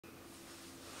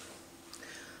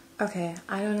Okay,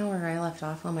 I don't know where I left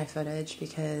off on my footage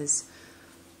because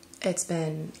it's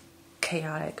been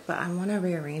chaotic, but I want to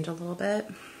rearrange a little bit.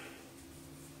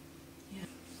 Yeah,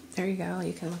 there you go.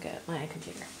 You can look at my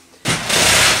computer.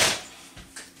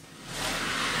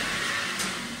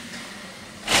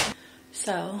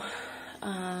 So,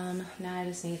 now I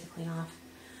just need to clean off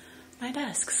my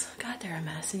desks. God, they're a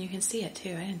mess, and you can see it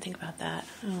too. I didn't think about that.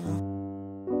 Oh.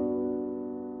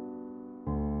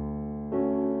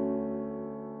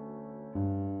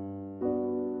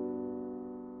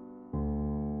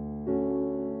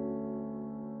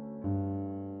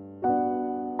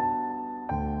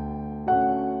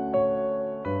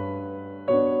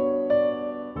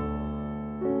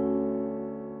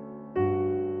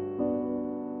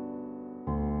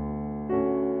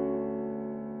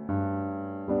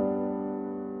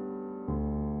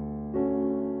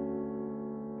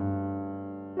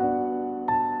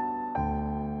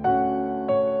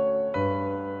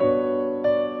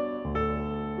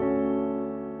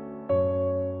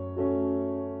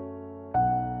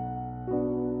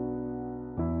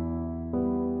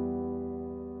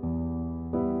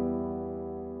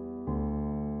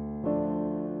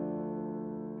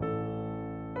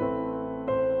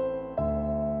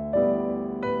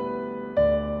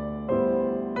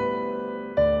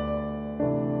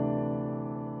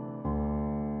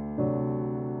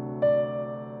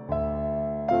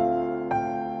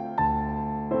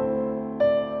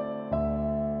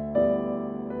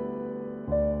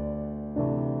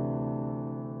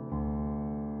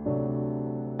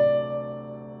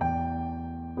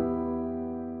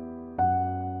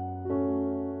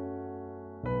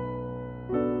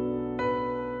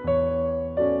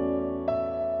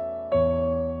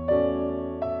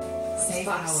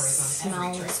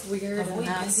 Smells weird, and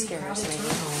that scares me.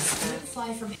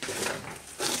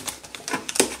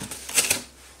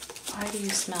 Why do you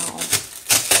smell?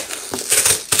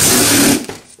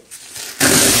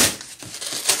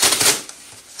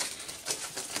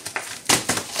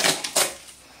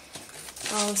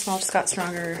 Oh, the smell just got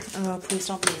stronger. Oh, please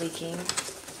don't be leaking.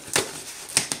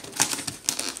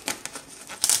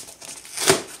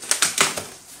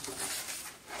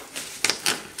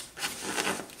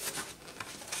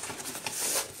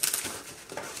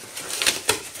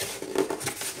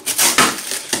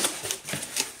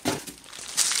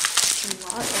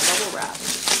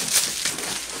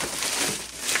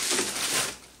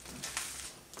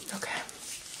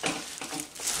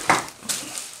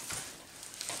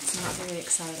 Very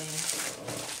exciting.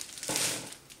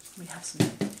 We have some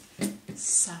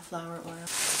safflower oil.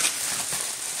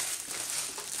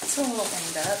 It's a little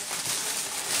banged up,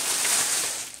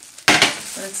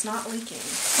 but it's not leaking.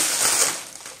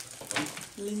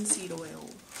 Linseed oil.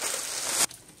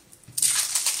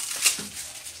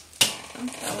 Oh,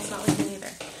 that was not leaking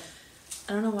either.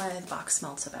 I don't know why the box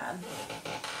smelled so bad.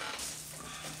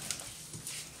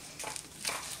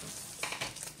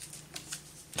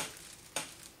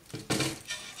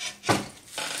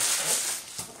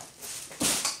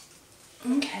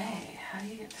 Okay, how do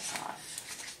you get this off?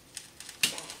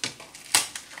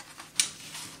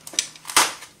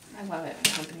 I love it when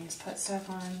companies put stuff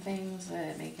on things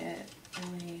that make it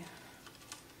really,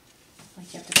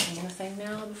 like you have to clean the thing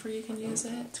now before you can use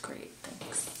it. It's great,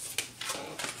 thanks.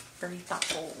 Very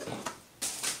thoughtful.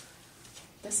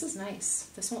 This is nice.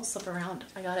 This won't slip around.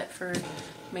 I got it for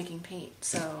making paint,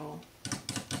 so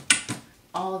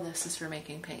all of this is for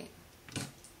making paint.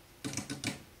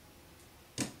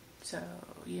 So,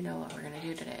 you know what we're going to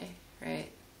do today,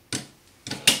 right?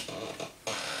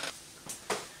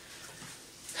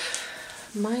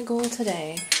 My goal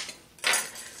today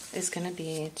is going to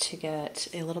be to get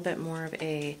a little bit more of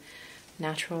a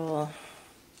natural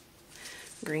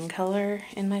green color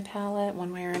in my palette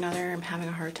one way or another. I'm having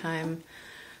a hard time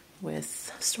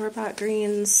with store-bought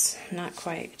greens, not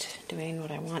quite doing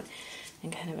what I want,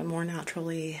 and kind of a more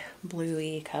naturally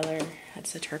bluey color.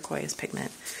 It's a turquoise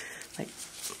pigment, like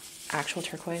actual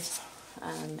turquoise,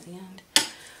 and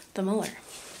the Muller.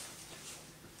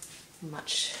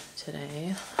 Much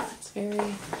today. It's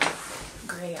very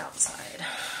gray outside.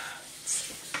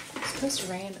 It's supposed to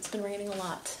rain. It's been raining a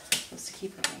lot. It's supposed to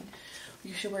keep raining.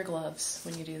 You should wear gloves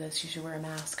when you do this. You should wear a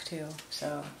mask too.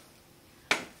 So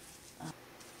I'm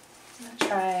gonna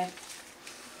try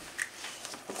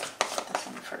this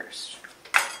one first.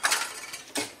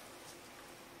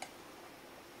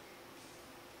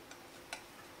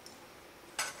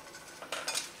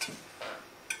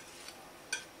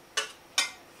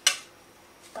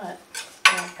 But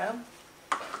there we go.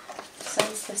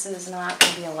 Since this is not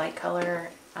going to be a light color,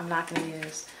 I'm not going to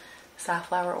use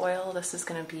safflower oil. This is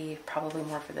going to be probably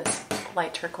more for this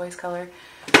light turquoise color.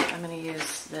 I'm going to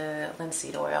use the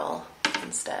linseed oil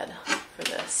instead for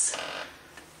this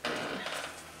green.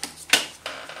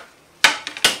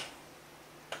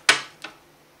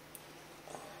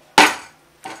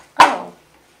 Oh,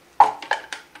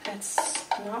 it's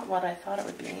not what I thought it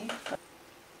would be, but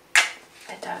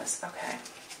it does. Okay.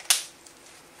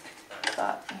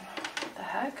 Thought, what the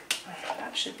heck?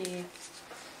 That should be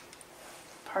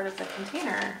part of the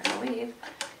container, I believe.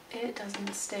 It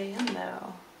doesn't stay in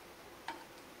though.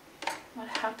 What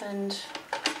happened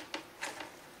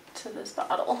to this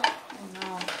bottle? Oh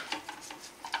no.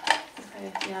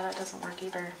 Okay, yeah, that doesn't work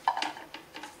either.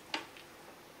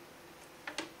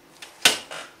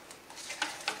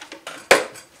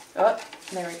 Oh,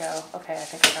 there we go. Okay, I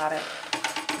think I got it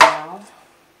now.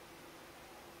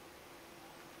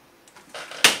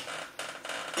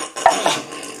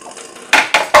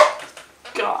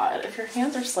 God, if your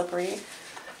hands are slippery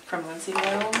from linseed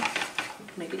oil,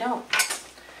 maybe don't.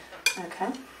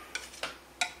 Okay.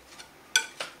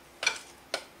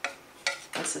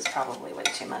 This is probably way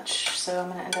too much, so I'm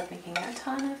going to end up making a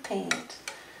ton of paint.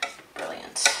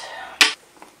 Brilliant.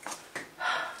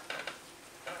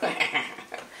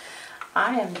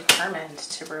 I am determined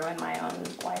to ruin my own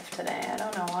life today. I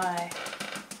don't know why.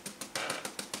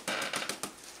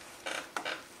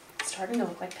 It's starting to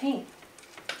look like paint.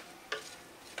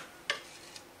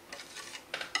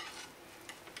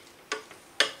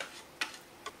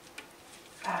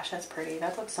 Gosh, that's pretty.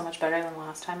 That looks so much better than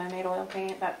last time I made oil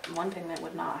paint. That one pigment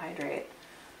would not hydrate.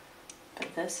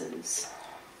 But this is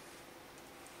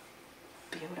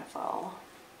beautiful.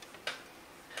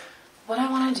 What I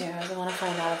want to do is I want to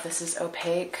find out if this is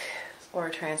opaque or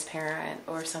transparent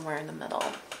or somewhere in the middle.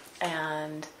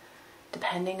 And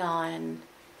depending on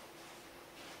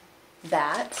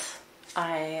that,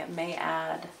 I may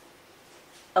add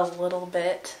a little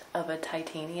bit of a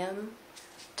titanium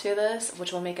to this,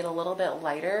 which will make it a little bit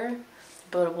lighter,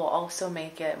 but it will also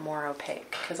make it more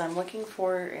opaque, because I'm looking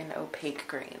for an opaque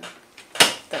green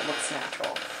that looks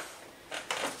natural.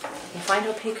 You find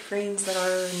opaque greens that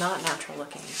are not natural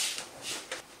looking.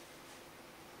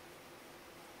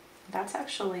 That's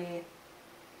actually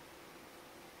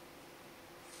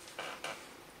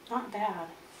not bad.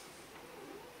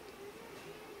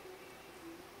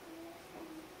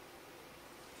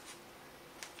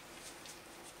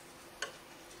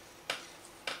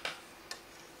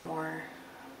 More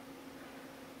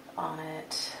on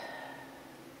it.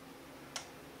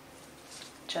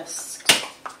 Just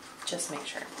make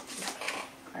sure.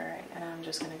 All right, and I'm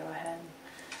just gonna go ahead and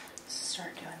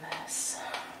start doing this.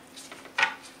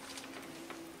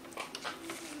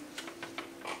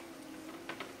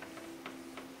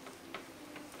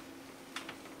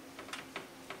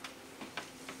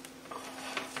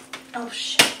 Oh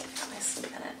shit, got my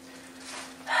sleep in it.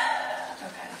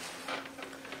 Okay.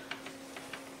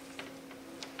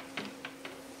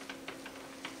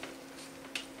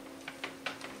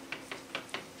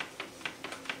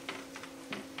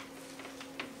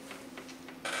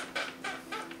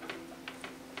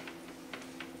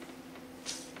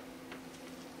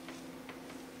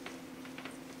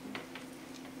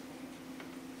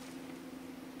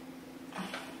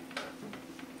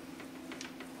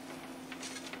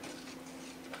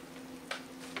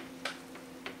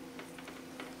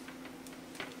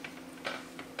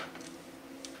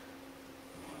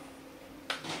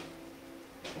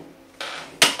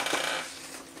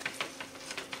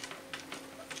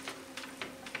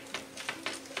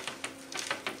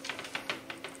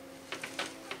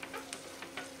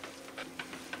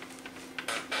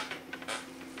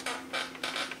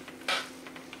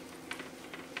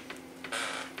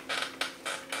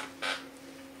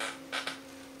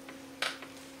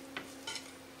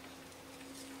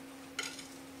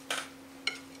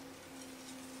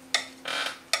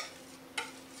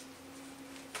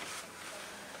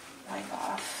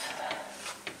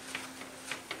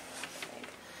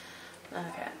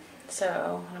 Okay,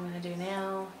 so what I'm going to do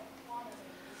now,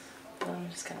 I'm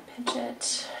just going to pinch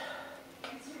it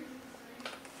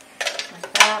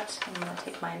like that. I'm going to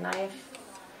take my knife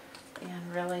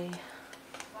and really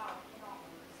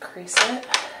crease it.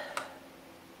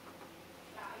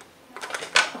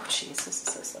 Oh jeez, this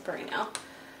is so slippery now.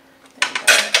 There you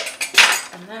go.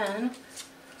 And then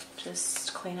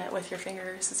just clean it with your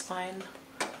fingers, it's fine.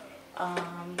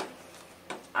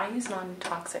 I use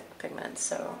non-toxic pigments,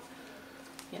 so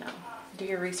you know, do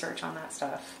your research on that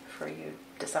stuff before you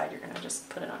decide you're going to just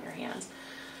put it on your hands.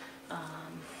 But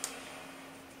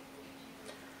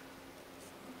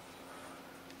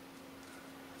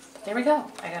there we go.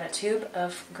 I got a tube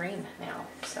of green now,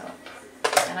 so,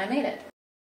 and I made it.